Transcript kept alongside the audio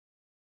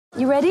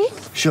You ready?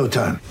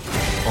 Showtime.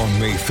 On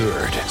May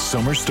 3rd,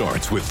 summer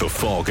starts with The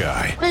Fall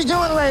Guy. Let's do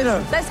it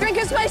later. Let's drink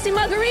a spicy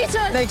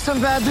margarita. Make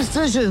some bad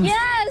decisions.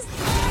 Yes!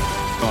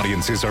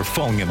 Audiences are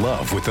falling in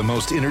love with the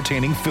most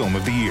entertaining film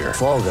of the year.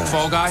 Fall Guy.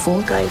 Fall Guy?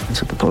 Fall Guy.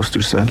 That's what the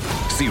poster said.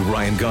 See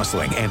Ryan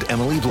Gosling and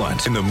Emily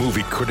Blunt in the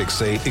movie critics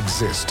say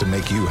exists to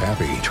make you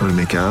happy. Trying to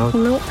make it out?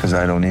 Nope. Because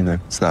I don't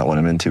either. It's not what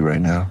I'm into right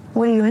now.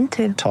 What are you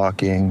into?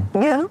 Talking.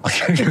 Yeah.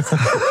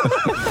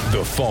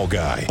 The Fall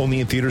Guy.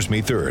 Only in theaters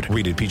May 3rd.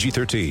 Rated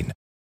PG-13.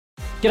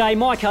 G'day,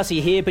 Mike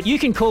Hussey here, but you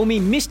can call me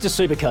Mr.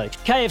 Supercoach.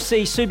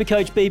 KFC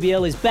Supercoach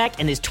BBL is back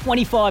and there's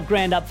 25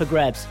 grand up for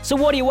grabs. So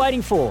what are you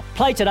waiting for?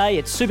 Play today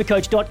at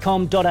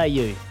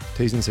supercoach.com.au.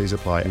 T's and C's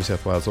apply. New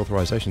South Wales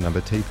authorisation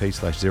number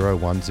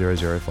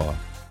TP/01005.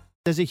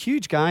 There's a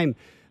huge game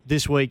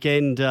this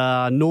weekend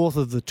north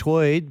of the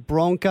Tweed.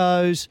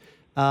 Broncos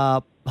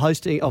playing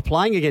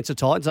against the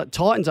Titans.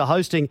 Titans are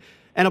hosting,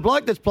 and a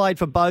bloke that's played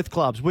for both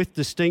clubs with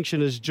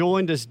distinction has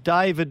joined us,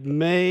 David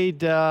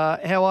Mead.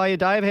 How are you,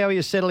 Dave? How are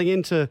you settling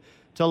into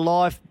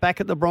life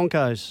back at the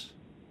Broncos?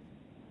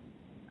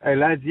 Hey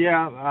lads,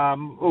 yeah,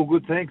 all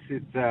good, thanks.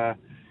 It's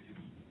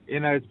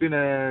it's been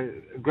a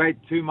great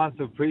 2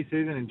 months of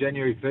pre-season in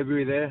January,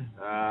 February there.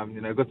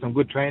 Got some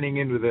good training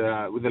in with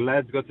the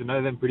lads, got to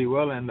know them pretty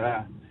well, and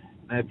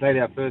they played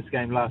our first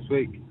game last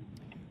week.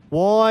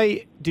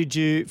 Why did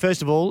you,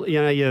 first of all,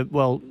 you're,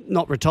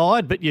 not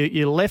retired, but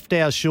you left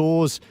our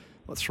shores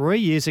 3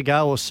 years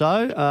ago or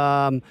so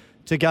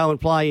to go and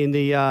play in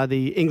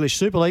the English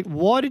Super League.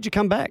 Why did you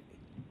come back?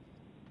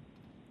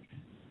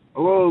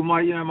 Well,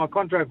 my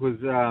contract was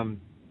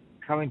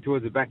coming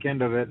towards the back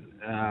end of it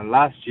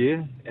last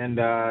year, and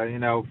I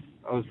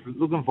was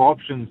looking for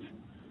options.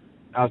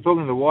 I was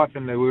talking to the wife,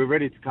 and we were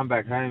ready to come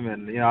back home,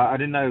 and I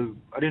didn't know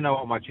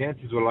what my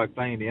chances were like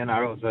playing in the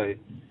NRL, so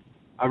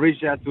I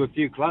reached out to a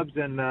few clubs,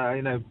 and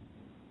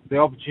the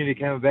opportunity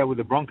came about with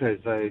the Broncos,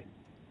 so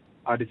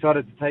I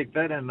decided to take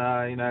that, and now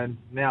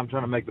I'm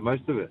trying to make the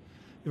most of it.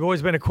 You've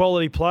always been a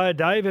quality player,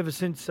 Dave, ever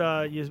since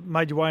you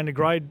made your way into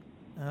grade,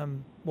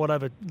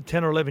 over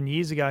 10 or 11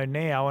 years ago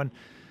now. And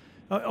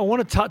I want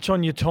to touch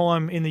on your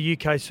time in the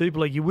UK Super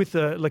League. You're with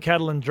the Le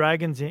Catalan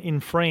Dragons in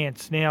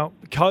France. Now,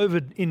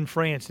 COVID in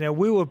France. Now,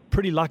 we were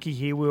pretty lucky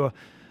here. We were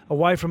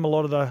away from a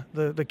lot of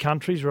the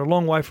countries. We're a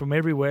long way from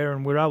everywhere,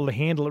 and we were able to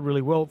handle it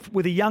really well.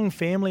 With a young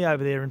family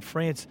over there in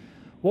France,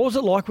 what was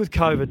it like with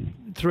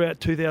COVID throughout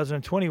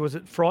 2020? Was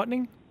it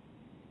frightening?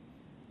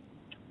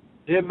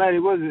 Yeah, mate,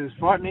 it was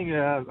frightening.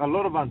 A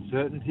lot of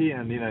uncertainty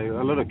and,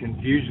 a lot of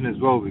confusion as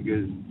well,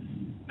 because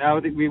now I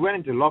think we went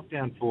into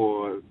lockdown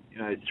for,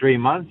 3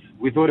 months.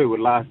 We thought it would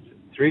last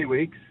 3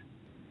 weeks,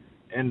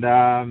 and,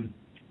 and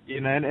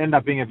end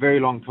up being a very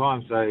long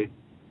time. So,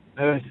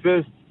 those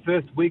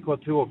first week or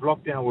two of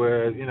lockdown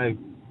where,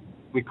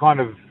 we kind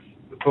of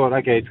thought,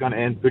 okay, it's going to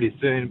end pretty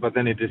soon, but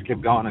then it just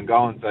kept going and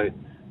going. So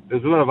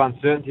there's a lot of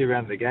uncertainty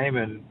around the game,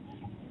 and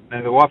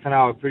the wife and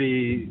I were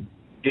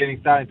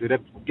starting to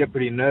get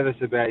pretty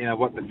nervous about,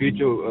 what the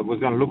future was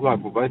going to look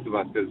like for both of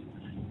us, because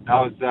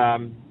I was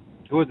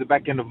towards the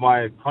back end of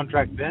my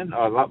contract then,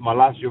 my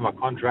last year of my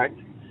contract,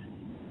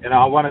 and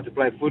I wanted to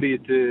play footy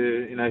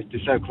to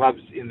show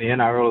clubs in the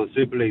NRL or the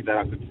Super League that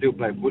I could still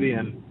play footy,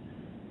 and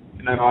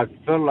I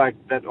felt like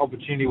that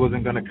opportunity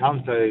wasn't going to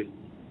come, so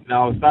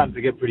I was starting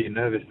to get pretty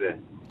nervous there.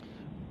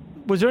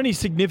 Was there any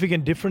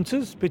significant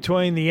differences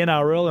between the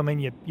NRL? I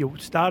mean, you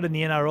started in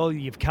the NRL,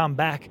 you've come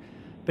back,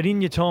 but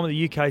in your time at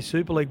the UK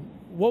Super League,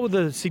 what were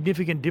the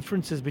significant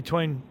differences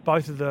between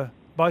both of the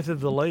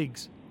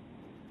leagues?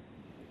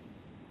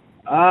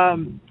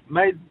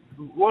 Mate,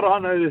 what I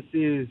noticed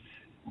is,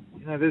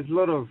 there's a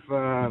lot of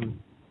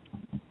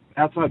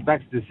outside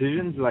backs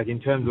decisions, like in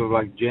terms of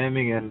like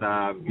jamming and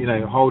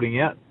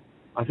holding out.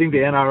 I think the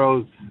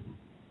NRL's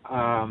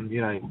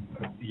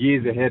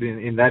years ahead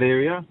in that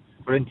area,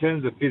 but in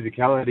terms of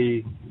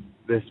physicality,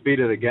 the speed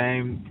of the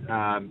game,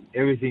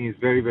 everything is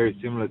very, very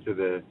similar to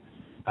the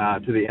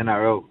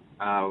NRL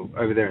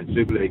over there in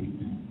Super League.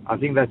 I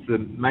think that's the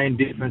main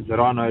difference that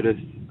I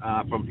noticed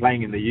from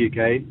playing in the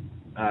UK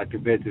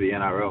compared to the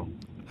NRL.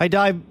 Hey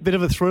Dave, bit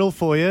of a thrill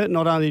for you.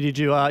 Not only did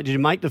you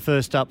make the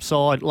first up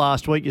side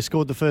last week, you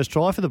scored the first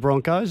try for the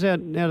Broncos. How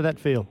did that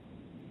feel?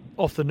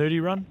 Off the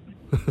nudie run?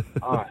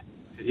 Oh,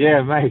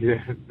 yeah, mate.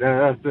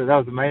 That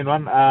was the main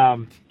one.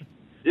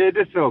 It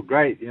just felt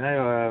great.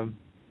 I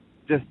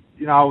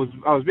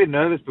was a bit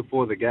nervous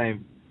before the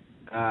game,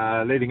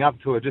 leading up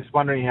to it, just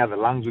wondering how the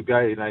lungs would go.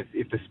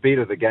 If the speed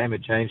of the game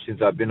had changed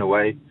since I've been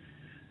away,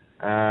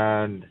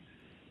 and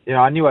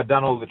I knew I'd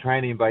done all the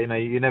training, but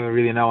you never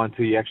really know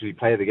until you actually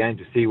play the game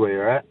to see where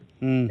you're at.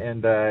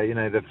 And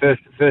the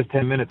first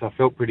 10 minutes I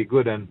felt pretty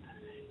good, and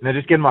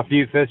just getting my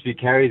first few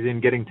carries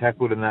in, getting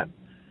tackled and that,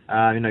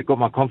 got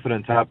my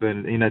confidence up,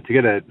 and to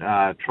get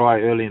a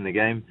try early in the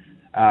game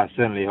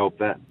certainly helped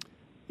that.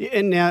 Yeah,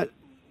 and now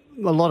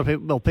a lot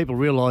of people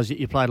realise that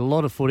you played a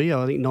lot of footy.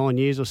 I think 9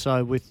 years or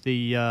so with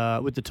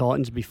the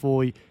Titans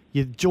before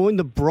you joined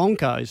the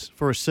Broncos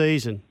for a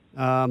season.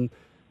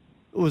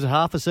 was it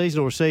half a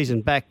season or a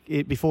season back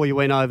before you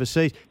went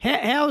overseas.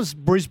 How's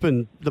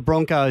Brisbane, the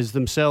Broncos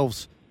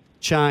themselves,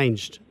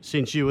 changed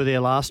since you were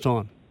there last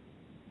time?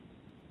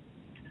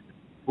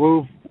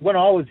 Well, when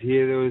I was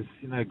here, there was,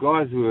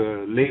 guys who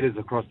were leaders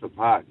across the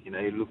park. You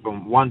look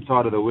from one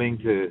side of the wing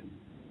to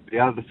the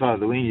other side of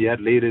the wing. You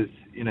had leaders,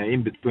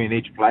 in between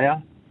each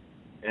player.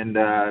 And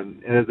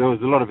there was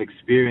a lot of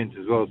experience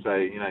as well. So,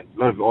 a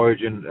lot of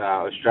Origin,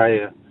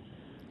 Australia,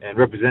 and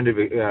representative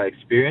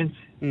experience.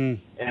 And,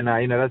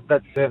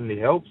 that certainly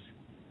helps.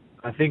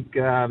 I think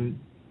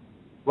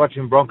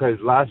watching Broncos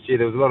last year,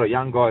 there was a lot of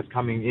young guys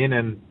coming in,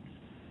 and,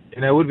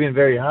 it would have been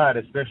very hard,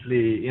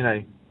 especially,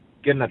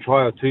 getting a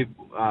try or two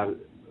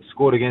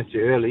scored against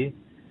you early.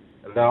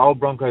 The old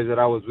Broncos that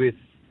I was with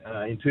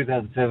in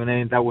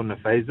 2017, that wouldn't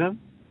have fazed them.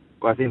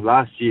 But I think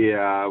last year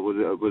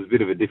was a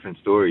bit of a different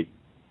story.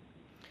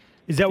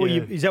 Is that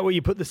what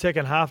you put the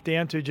second half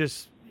down to?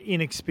 Just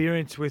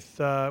inexperience with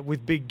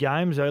big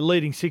games,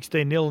 leading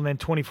 16-0 and then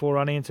 24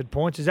 unanswered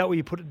points. Is that what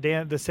you put it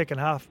down? The second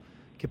half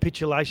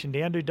capitulation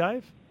down to,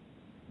 Dave?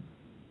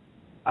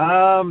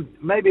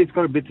 Maybe it's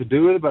got a bit to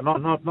do with it, but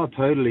not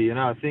totally.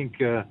 I think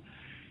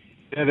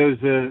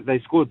they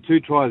scored 2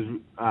 tries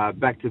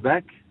back to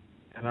back,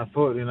 and I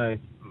thought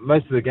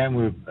most of the game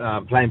we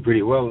were playing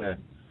pretty well there.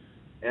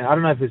 And I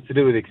don't know if it's to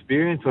do with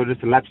experience or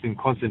just a lapse in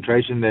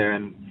concentration there,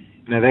 and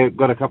they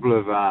got a couple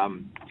of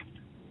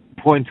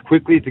points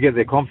quickly to get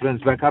their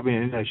confidence back up,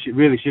 and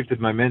really shifted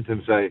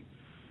momentum. So,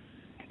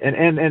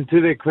 and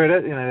to their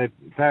credit, the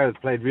players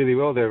played really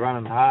well. They're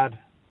running hard,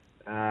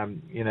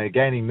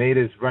 gaining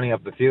meters, running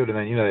up the field, and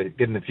then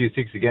getting a few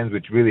 6 agains,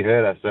 which really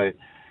hurt us. So,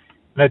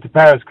 to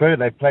Para's credit,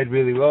 they played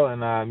really well,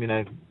 and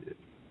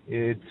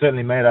it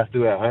certainly made us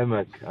do our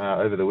homework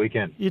over the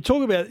weekend. You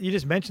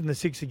just mentioned the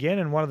 6 again,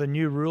 and one of the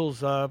new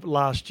rules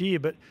last year,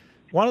 but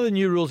one of the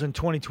new rules in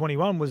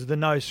 2021 was the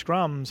no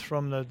scrums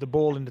from the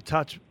ball into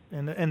touch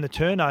and the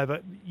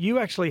turnover. You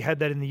actually had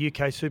that in the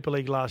UK Super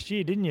League last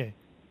year, didn't you?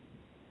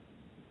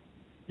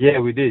 Yeah,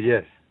 we did,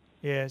 yes.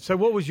 Yeah. So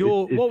what was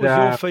your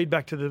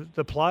feedback to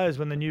the players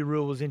when the new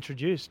rule was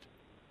introduced?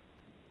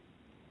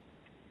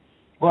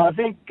 Well, I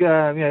think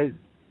there's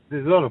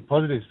a lot of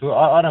positives to it.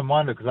 I don't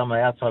mind it because I'm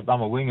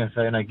a winger,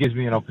 so it gives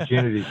me an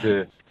opportunity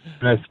to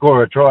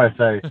score a try.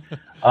 So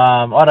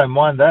I don't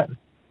mind that.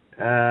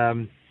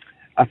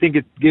 I think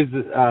it gives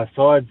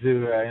sides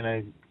who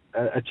a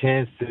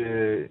chance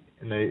to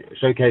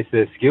showcase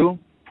their skill,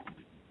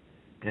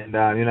 and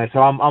so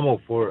I'm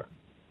all for it.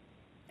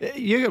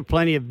 You've got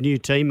plenty of new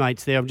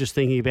teammates there. I'm just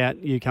thinking about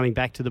you coming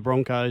back to the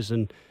Broncos,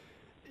 and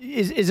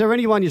is there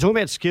anyone, you're talking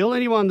about skill,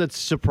 anyone that's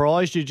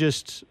surprised you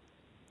just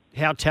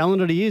how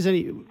talented he is?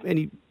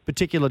 Any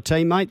particular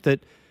teammate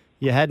that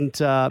you hadn't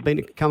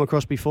come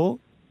across before?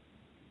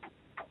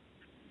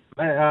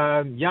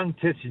 Young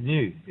Tessie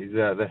New is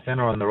the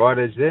centre on the right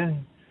edge there.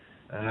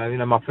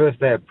 My first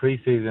day of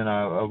pre-season,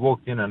 I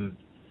walked in and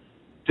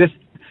just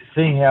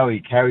seeing how he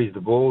carries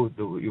the ball,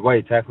 the way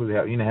he tackles,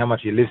 how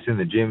much he lifts in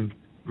the gym,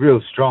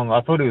 real strong.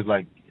 I thought he was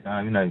like,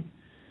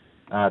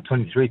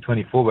 23,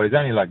 24, but he's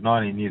only like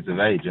 19 years of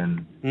age.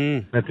 And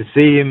to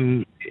see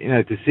him,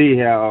 to see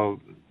how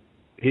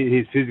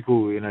his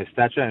physical,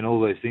 stature and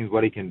all those things,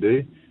 what he can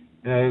do,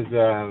 it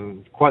was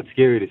quite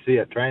scary to see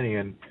at training.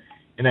 And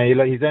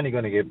he's only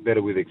going to get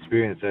better with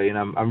experience. So,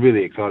 I'm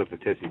really excited for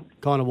Tessie.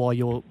 Kind of why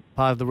you're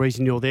part of the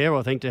reason you're there,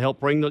 I think, to help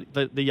bring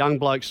the young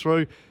blokes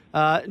through.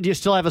 Do you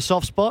still have a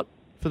soft spot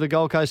for the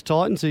Gold Coast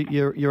Titans,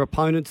 your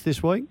opponents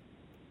this week?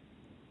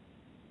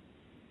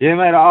 Yeah,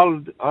 mate, I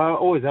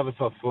always have a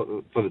soft spot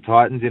for the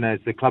Titans.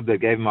 It's the club that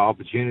gave me my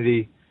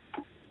opportunity.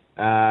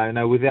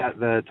 Without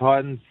the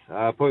Titans,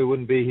 I probably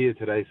wouldn't be here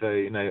today. So,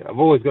 I've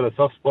always got a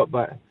soft spot,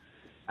 but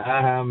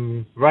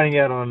running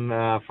out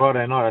on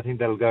Friday night, I think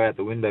that'll go out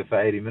the window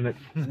for 80 minutes.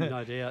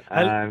 No doubt.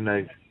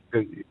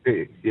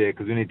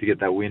 Because we need to get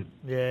that win.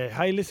 Yeah.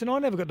 Hey, listen, I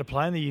never got to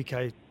play in the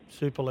UK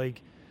Super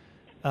League,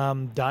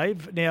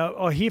 Dave. Now,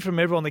 I hear from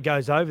everyone that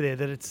goes over there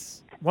that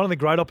it's one of the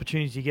great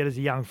opportunities you get as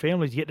a young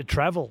family is you get to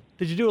travel.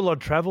 Did you do a lot of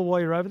travel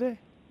while you're over there?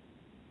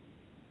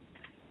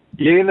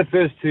 Yeah, in the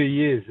first 2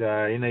 years,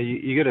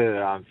 you get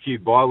a few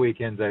bye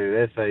weekends over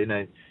there. So,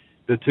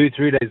 the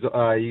 2-3 days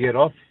you get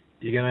off,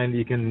 you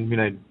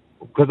can,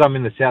 because I'm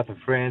in the south of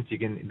France, you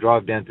can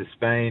drive down to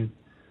Spain,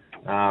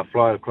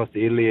 fly across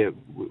to Italy,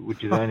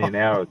 which is only an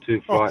hour or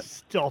two flight.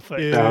 Stop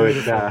it. So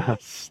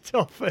it's,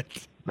 stop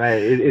it.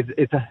 Mate,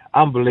 it's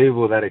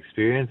unbelievable, that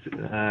experience.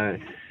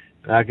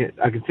 I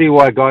can see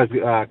why guys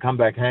come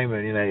back home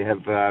and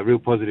have real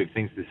positive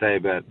things to say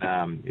about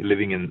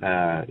living in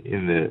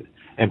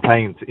and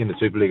playing in the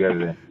Super League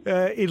over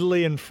there.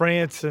 Italy and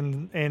France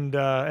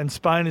and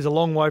Spain is a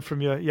long way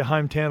from your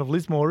hometown of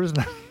Lismore, isn't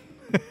it?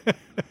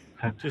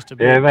 Just a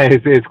bit. Yeah,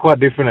 mate, it's quite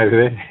different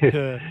over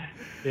there.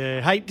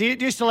 Yeah. Hey, do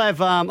you still have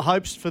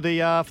hopes for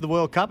the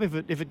World Cup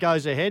if it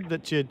goes ahead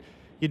that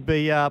you'd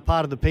be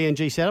part of the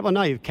PNG setup? I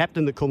know you've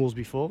captained the Kumuls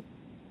before.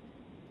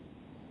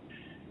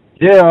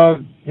 Yeah,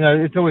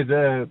 it's always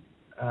a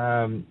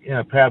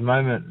proud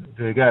moment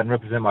to go out and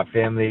represent my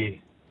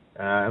family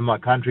in my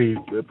country,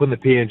 putting the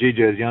PNG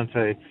jersey on.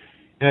 So,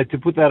 to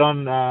put that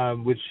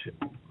on, which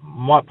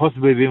might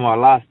possibly be my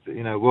last,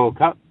 World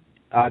Cup,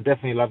 I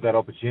definitely love that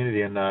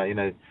opportunity. And,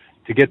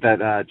 to get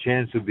that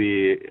chance would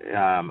be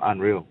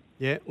unreal.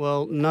 Yeah,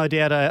 well, no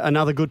doubt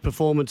another good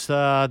performance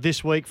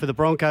this week for the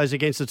Broncos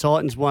against the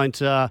Titans won't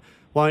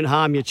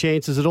harm your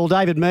chances at all.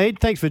 David Mead,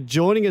 thanks for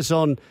joining us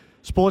on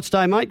Sports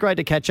Day, mate. Great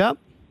to catch up.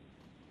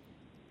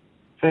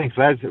 Thanks,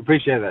 lads.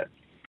 Appreciate that.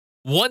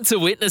 Want to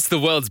witness the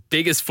world's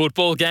biggest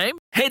football game?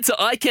 Head to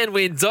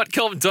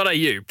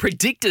iCanWin.com.au,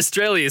 predict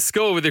Australia's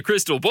score with a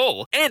crystal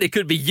ball, and it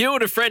could be you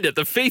and a friend at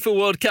the FIFA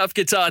World Cup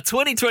Qatar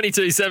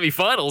 2022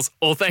 semi-finals,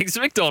 all thanks to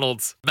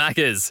McDonald's.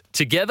 Maccas,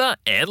 together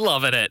and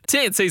loving it.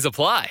 TNCs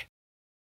apply.